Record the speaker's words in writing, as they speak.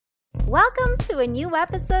Welcome to a new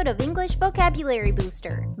episode of English Vocabulary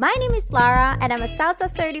Booster. My name is Lara and I'm a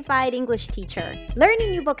SALSA certified English teacher.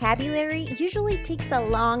 Learning new vocabulary usually takes a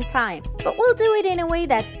long time, but we'll do it in a way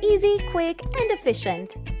that's easy, quick, and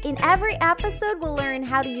efficient. In every episode, we'll learn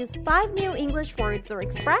how to use 5 new English words or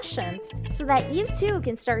expressions so that you too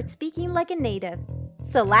can start speaking like a native.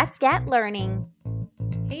 So let's get learning.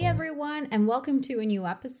 Hey everyone, and welcome to a new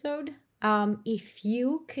episode. If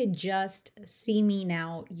you could just see me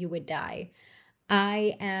now, you would die.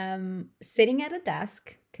 I am sitting at a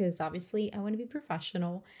desk because obviously I want to be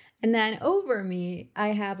professional. And then over me, I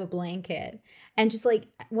have a blanket. And just like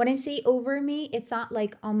when I say over me, it's not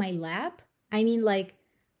like on my lap. I mean like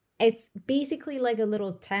it's basically like a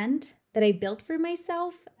little tent that I built for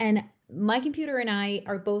myself. And my computer and I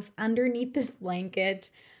are both underneath this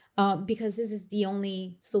blanket because this is the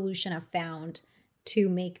only solution I've found to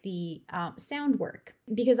make the sound work,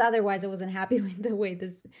 because otherwise I wasn't happy with the way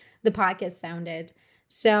the podcast sounded.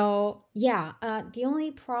 So yeah, the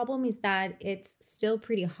only problem is that it's still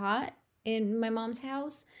pretty hot in my mom's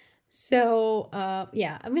house. So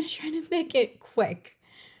yeah, I'm gonna try to make it quick.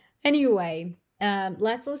 Anyway,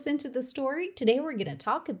 let's listen to the story. Today we're gonna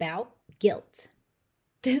talk about guilt.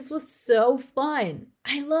 This was so fun.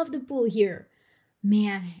 I love the pool here.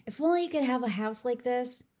 Man, if only you could have a house like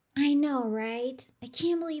this. I know, right? I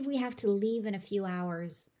can't believe we have to leave in a few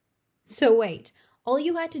hours. So wait, all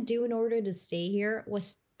you had to do in order to stay here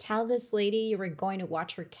was tell this lady you were going to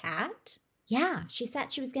watch her cat? Yeah, she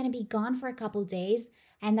said she was going to be gone for a couple days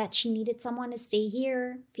and that she needed someone to stay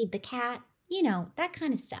here, feed the cat, you know, that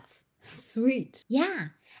kind of stuff. Sweet. Yeah,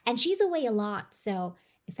 and she's away a lot, so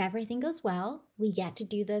if everything goes well, we get to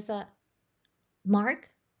do this. Mark,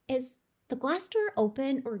 is the glass door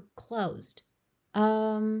open or closed?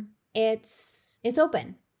 It's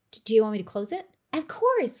open. Do you want me to close it? Of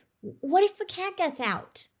course. What if the cat gets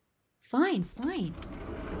out? Fine.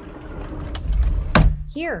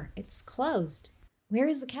 Here, it's closed. Where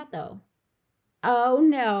is the cat though? Oh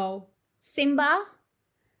no. Simba?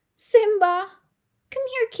 Come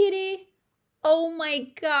here, kitty. Oh my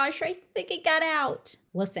gosh, I think it got out.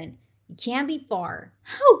 Listen, you can't be far.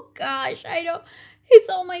 Oh gosh, it's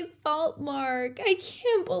all my fault, Mark. I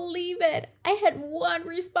can't believe it. I had one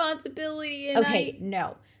responsibility and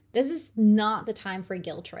no. This is not the time for a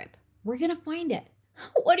guilt trip. We're going to find it.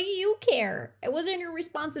 What do you care? It wasn't your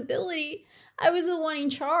responsibility. I was the one in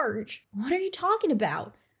charge. What are you talking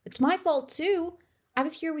about? It's my fault too. I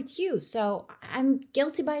was here with you, so I'm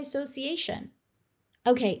guilty by association.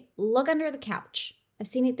 Okay, look under the couch. I've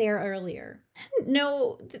seen it there earlier.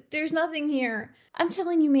 No, there's nothing here. I'm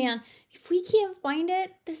telling you, man, if we can't find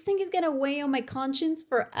it, this thing is going to weigh on my conscience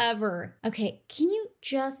forever. Okay, can you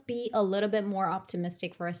just be a little bit more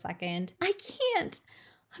optimistic for a second? I can't.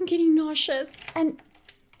 I'm getting nauseous. And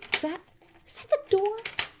is that the door?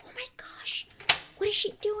 Oh my gosh. What is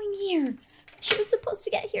she doing here? She was supposed to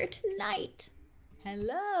get here tonight.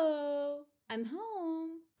 Hello, I'm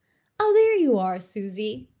home. Oh, there you are,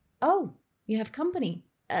 Susie. Oh, you have company.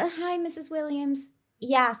 Hi, Mrs. Williams.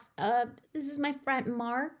 Yes, this is my friend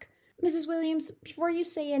Mark. Mrs. Williams, before you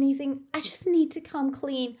say anything, I just need to come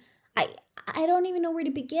clean. I don't even know where to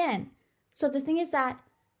begin. So the thing is that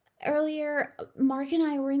earlier, Mark and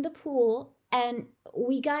I were in the pool and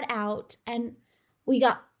we got out and we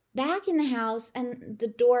got back in the house and the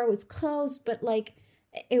door was closed, but like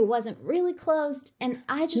it wasn't really closed. And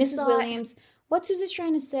I just Mrs. Williams, what Susie's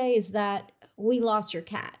trying to say is that we lost your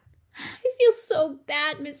cat. I feel so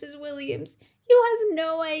bad, Mrs. Williams. You have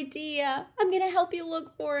no idea. I'm going to help you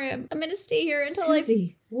look for him. I'm going to stay here until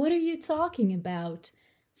Susie, what are you talking about?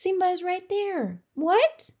 Simba is right there.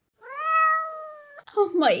 What?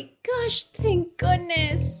 Oh my gosh, thank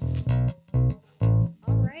goodness. All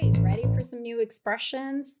right, ready for some new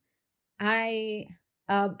expressions? I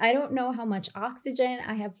don't know how much oxygen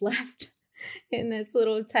I have left in this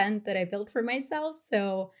little tent that I built for myself.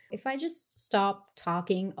 So if I just stop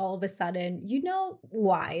talking all of a sudden, you know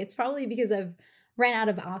why. It's probably because I've ran out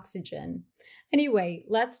of oxygen. Anyway,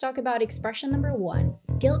 let's talk about expression number 1,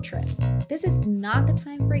 guilt trip. This is not the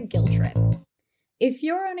time for a guilt trip. If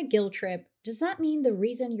you're on a guilt trip, does that mean the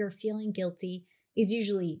reason you're feeling guilty is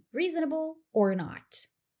usually reasonable or not?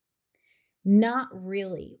 Not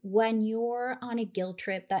really. When you're on a guilt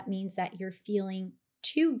trip, that means that you're feeling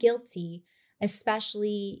too guilty,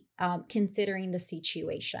 especially considering the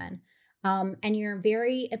situation. And you're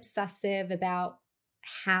very obsessive about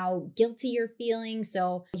how guilty you're feeling.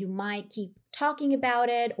 So you might keep talking about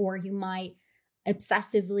it, or you might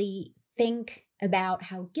obsessively think about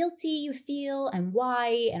how guilty you feel and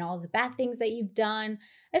why and all the bad things that you've done.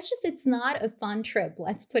 It's not a fun trip.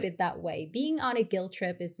 Let's put it that way. Being on a guilt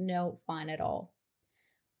trip is no fun at all.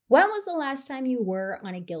 When was the last time you were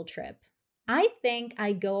on a guilt trip? I think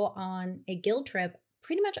I go on a guilt trip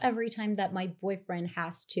pretty much every time that my boyfriend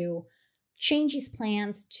has to change his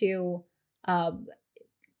plans to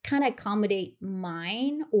kind of accommodate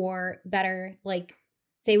mine, or better, like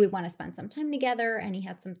say we want to spend some time together and he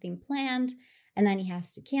had something planned and then he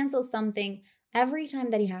has to cancel something. Every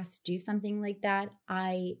time that he has to do something like that,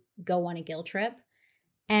 I go on a guilt trip.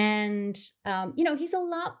 And, he's a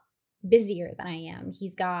lot busier than I am.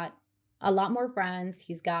 He's got a lot more friends.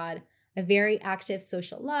 He's got a very active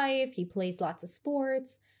social life. He plays lots of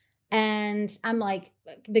sports. And I'm like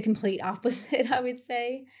the complete opposite, I would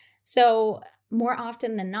say. So more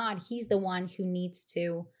often than not, he's the one who needs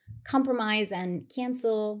to compromise and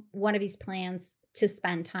cancel one of his plans to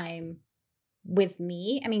spend time with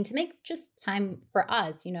me. I mean, to make just time for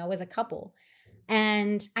us, as a couple.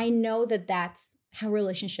 And I know that that's how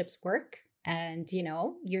relationships work. And,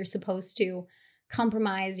 you're supposed to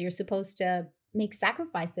compromise. You're supposed to make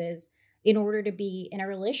sacrifices in order to be in a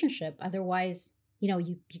relationship. Otherwise,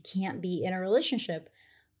 you can't be in a relationship.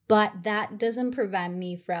 But that doesn't prevent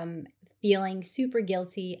me from feeling super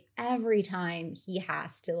guilty every time he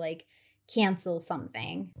has to cancel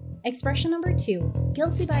something. Expression number 2,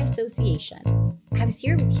 guilty by association. I was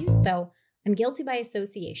here with you, so I'm guilty by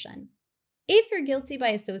association. If you're guilty by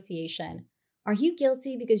association, are you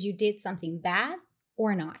guilty because you did something bad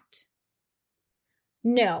or not?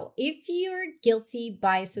 No, if you're guilty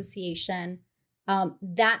by association,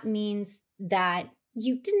 that means that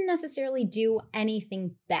you didn't necessarily do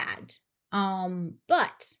anything bad.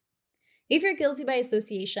 But if you're guilty by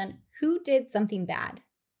association, who did something bad?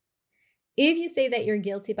 If you say that you're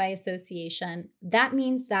guilty by association, that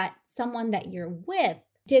means that someone that you're with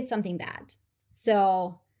did something bad.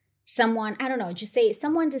 So someone, I don't know, just say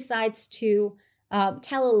someone decides to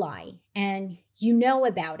tell a lie and you know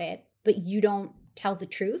about it, but you don't tell the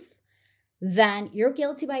truth, then you're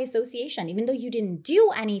guilty by association. Even though you didn't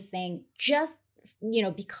do anything, just,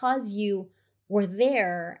 because you were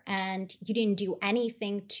there and you didn't do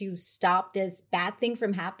anything to stop this bad thing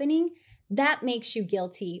from happening, that makes you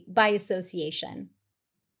guilty by association.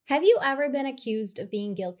 Have you ever been accused of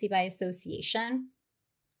being guilty by association?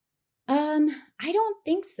 I don't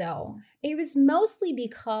think so. It was mostly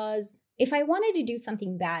because if I wanted to do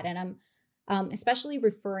something bad, and I'm especially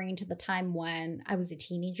referring to the time when I was a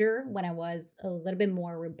teenager, when I was a little bit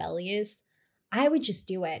more rebellious, I would just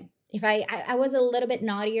do it. If I was a little bit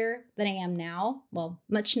naughtier than I am now, well,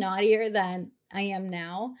 much naughtier than I am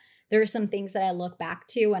now, there are some things that I look back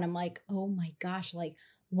to and I'm like, oh my gosh,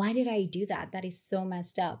 why did I do that? That is so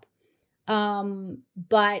messed up.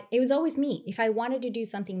 But it was always me. If I wanted to do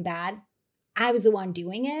something bad, I was the one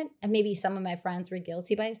doing it. And maybe some of my friends were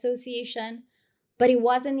guilty by association, but it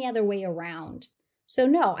wasn't the other way around. So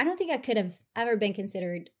no, I don't think I could have ever been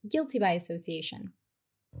considered guilty by association.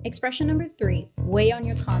 Expression number 3, weigh on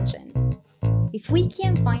your conscience. If we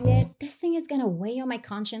can't find it, this thing is going to weigh on my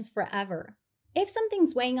conscience forever. If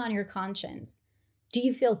something's weighing on your conscience, do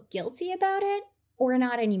you feel guilty about it or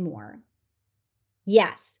not anymore?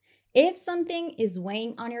 Yes. If something is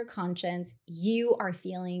weighing on your conscience, you are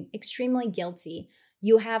feeling extremely guilty.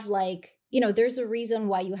 You have there's a reason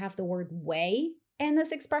why you have the word weigh in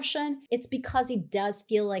this expression. It's because it does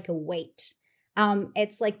feel like a weight.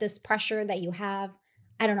 It's like this pressure that you have,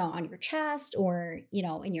 I don't know, on your chest or,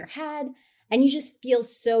 in your head, and you just feel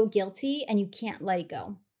so guilty and you can't let it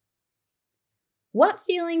go. What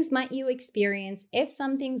feelings might you experience if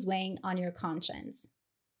something's weighing on your conscience?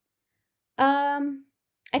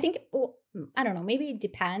 I think, I don't know, maybe it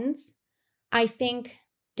depends. I think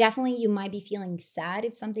definitely you might be feeling sad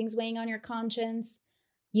if something's weighing on your conscience.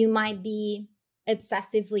 You might be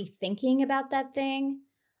obsessively thinking about that thing.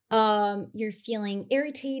 You're feeling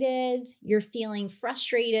irritated. You're feeling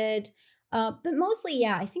frustrated. But mostly,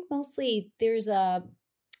 I think mostly there's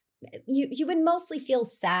you would mostly feel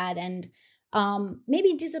sad and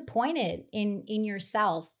maybe disappointed in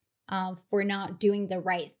yourself for not doing the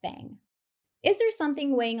right thing. Is there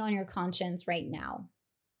something weighing on your conscience right now?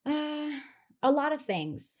 A lot of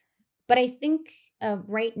things. But I think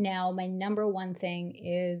right now, my number one thing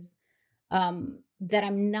is that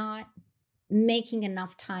I'm not making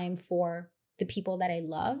enough time for the people that I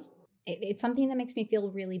love. It's something that makes me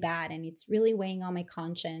feel really bad, and it's really weighing on my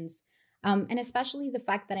conscience. And especially the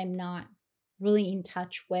fact that I'm not really in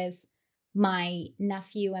touch with my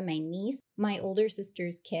nephew and my niece, my older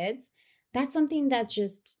sister's kids. That's something that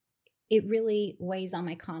it really weighs on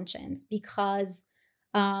my conscience because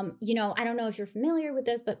I don't know if you're familiar with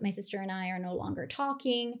this, but my sister and I are no longer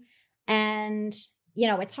talking. And,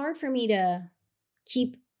 it's hard for me to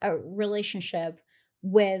keep a relationship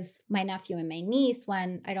with my nephew and my niece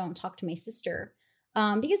when I don't talk to my sister.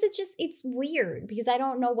 Because it's weird because I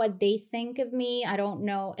don't know what they think of me. I don't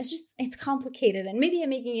know. It's complicated, and maybe I'm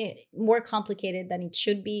making it more complicated than it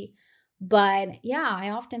should be. But yeah,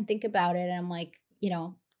 I often think about it and I'm like,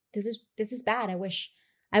 this is bad. I wish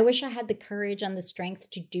I had the courage and the strength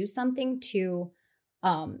to do something to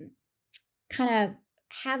kind of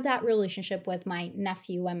have that relationship with my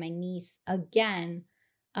nephew and my niece again.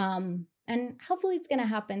 And hopefully it's going to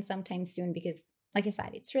happen sometime soon because, like I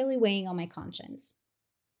said, it's really weighing on my conscience.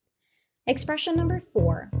 Expression number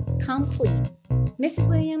 4, come clean. Mrs.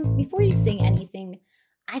 Williams, before you sing anything,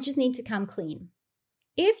 I just need to come clean.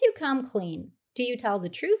 If you come clean, do you tell the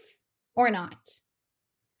truth or not?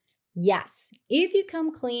 Yes, if you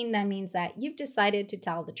come clean, that means that you've decided to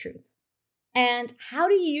tell the truth. And how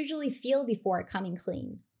do you usually feel before coming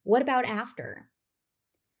clean? What about after?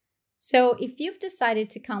 So if you've decided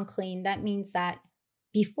to come clean, that means that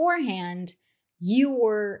beforehand, you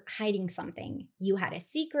were hiding something. You had a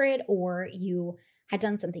secret or you had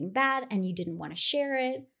done something bad and you didn't want to share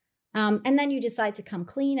it. And then you decide to come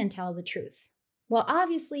clean and tell the truth. Well,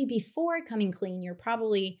 obviously, before coming clean, you're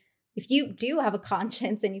probably, if you do have a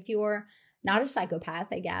conscience and if you're not a psychopath,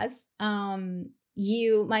 I guess,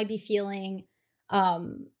 you might be feeling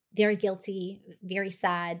very guilty, very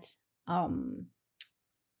sad,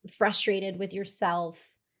 frustrated with yourself,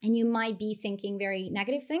 and you might be thinking very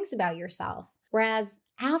negative things about yourself. Whereas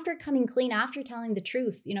after coming clean, after telling the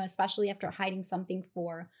truth, especially after hiding something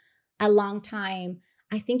for a long time,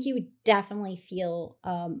 I think you would definitely feel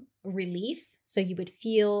relief. So you would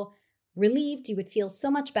feel relieved. You would feel so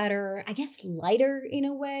much better, I guess lighter in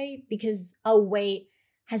a way, because a weight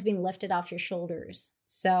has been lifted off your shoulders.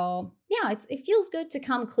 So yeah, it feels good to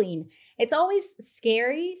come clean. It's always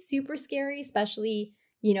scary, super scary, especially,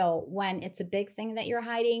 when it's a big thing that you're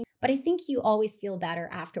hiding. But I think you always feel better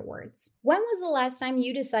afterwards. When was the last time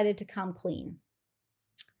you decided to come clean?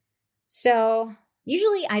 So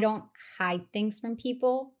usually I don't hide things from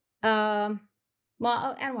people. Well,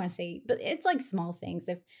 I don't want to say, but it's like small things.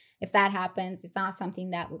 If that happens, it's not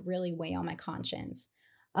something that would really weigh on my conscience.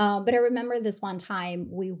 But I remember this one time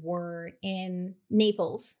we were in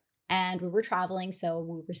Naples and we were traveling. So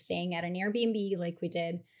we were staying at an Airbnb like we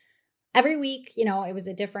did every week. It was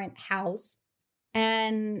a different house.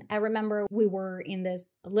 And I remember we were in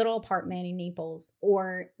this little apartment in Naples,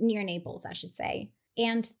 or near Naples, I should say.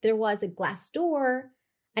 And there was a glass door.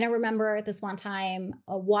 And I remember this one time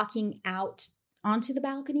walking out onto the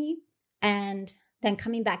balcony and then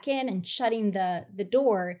coming back in and shutting the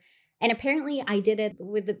door. And apparently I did it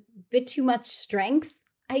with a bit too much strength,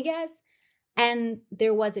 I guess. And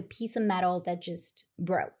there was a piece of metal that just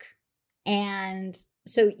broke. And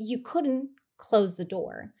so you couldn't close the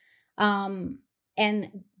door. And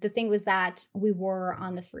the thing was that we were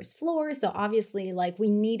on the first floor. So obviously, we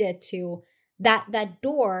needed to, that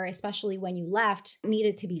door, especially when you left,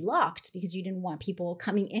 needed to be locked because you didn't want people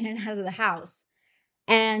coming in and out of the house.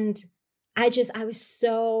 And I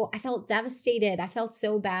felt devastated. I felt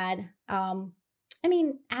so bad.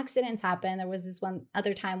 Accidents happen. There was this one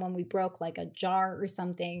other time when we broke like a jar or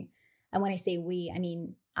something. And when I say we, I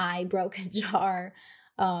mean, I broke a jar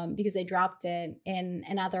because I dropped it in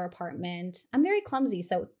another apartment. I'm very clumsy.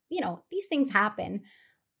 So, these things happen.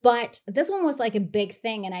 But this one was like a big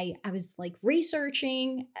thing. And I was like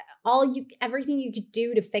researching everything you could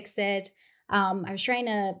do to fix it. I was trying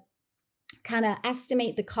to kind of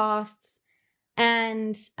estimate the costs.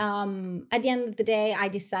 And at the end of the day, I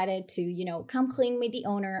decided to, come clean with the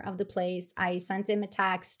owner of the place. I sent him a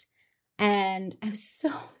text and I was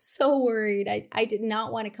so worried. I did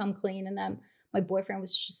not want to come clean. And then my boyfriend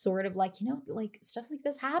was just sort of like, stuff like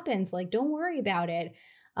this happens. Like, don't worry about it.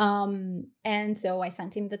 And so I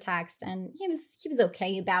sent him the text and he was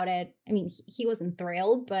okay about it. I mean, he wasn't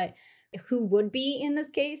thrilled, but who would be in this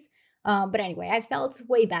case? But anyway, I felt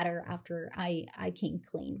way better after I came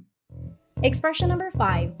clean. Expression number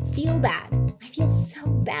 5, feel bad. I feel so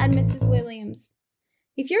bad, Mrs. Williams.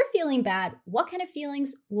 If you're feeling bad, what kind of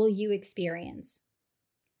feelings will you experience?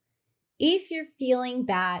 If you're feeling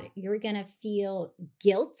bad, you're going to feel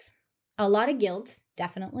guilt, a lot of guilt,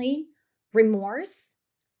 definitely, remorse,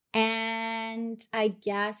 and I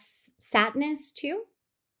guess sadness too.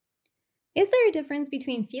 Is there a difference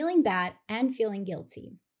between feeling bad and feeling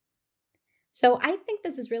guilty? So I think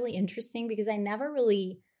this is really interesting because I never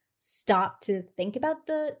really stopped to think about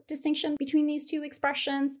the distinction between these two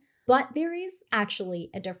expressions, but there is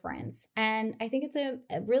actually a difference. And I think it's a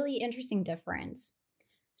really interesting difference.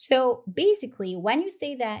 So basically, when you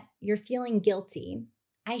say that you're feeling guilty,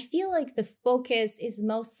 I feel like the focus is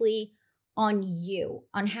mostly on you,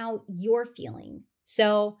 on how you're feeling.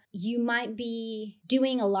 So you might be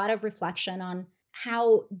doing a lot of reflection on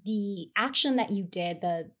how the action that you did,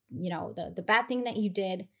 the bad thing that you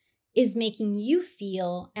did is making you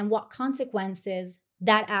feel and what consequences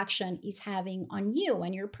that action is having on you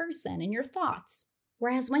and your person and your thoughts.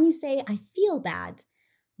 Whereas when you say, I feel bad,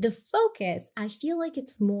 the focus, I feel like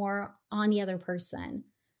it's more on the other person.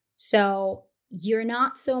 So you're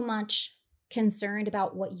not so much concerned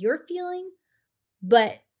about what you're feeling,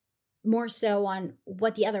 but more so on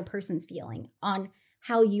what the other person's feeling, on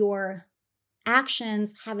how your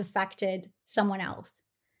actions have affected someone else.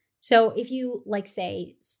 So if you,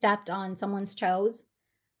 say, stepped on someone's toes,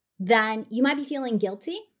 then you might be feeling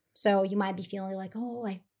guilty. So you might be feeling like, oh,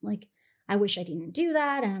 I wish I didn't do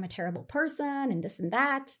that, and I'm a terrible person, and this and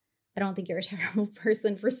that. I don't think you're a terrible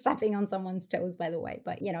person for stepping on someone's toes, by the way,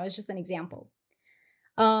 but it's just an example.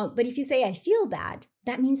 But if you say, I feel bad,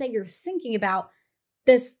 that means that you're thinking about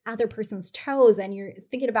this other person's toes, and you're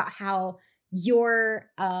thinking about how your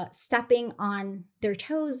stepping on their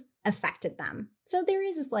toes affected them. So there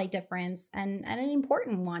is a slight difference, and an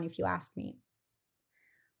important one, if you ask me.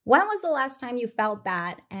 When was the last time you felt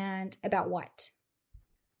bad, and about what?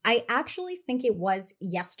 I actually think it was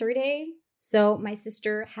yesterday. So my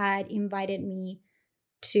sister had invited me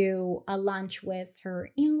to a lunch with her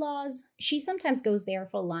in-laws. She sometimes goes there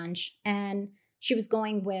for lunch, and she was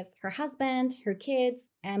going with her husband, her kids,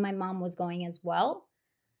 and my mom was going as well.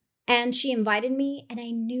 And she invited me, and I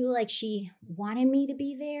knew she wanted me to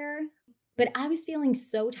be there, but I was feeling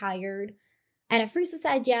so tired. And at first I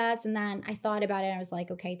said yes, and then I thought about it, and I was like,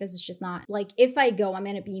 okay, this is just not, if I go, I'm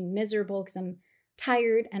going to be miserable because I'm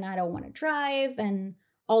tired and I don't want to drive and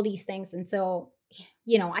all these things. And so,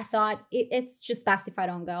 I thought it's just best if I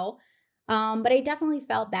don't go. But I definitely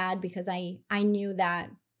felt bad because I knew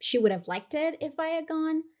that she would have liked it if I had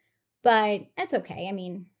gone, but it's okay. I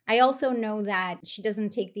mean, I also know that she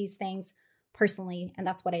doesn't take these things personally, and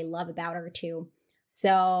that's what I love about her too.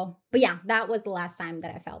 So, but yeah, that was the last time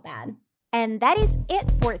that I felt bad. And that is it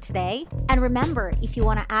for today. And remember, if you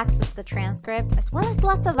want to access the transcript as well as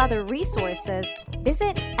lots of other resources,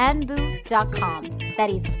 visit enboo.com. That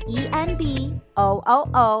is ENBOOO.com.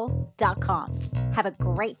 Have a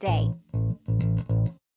great day.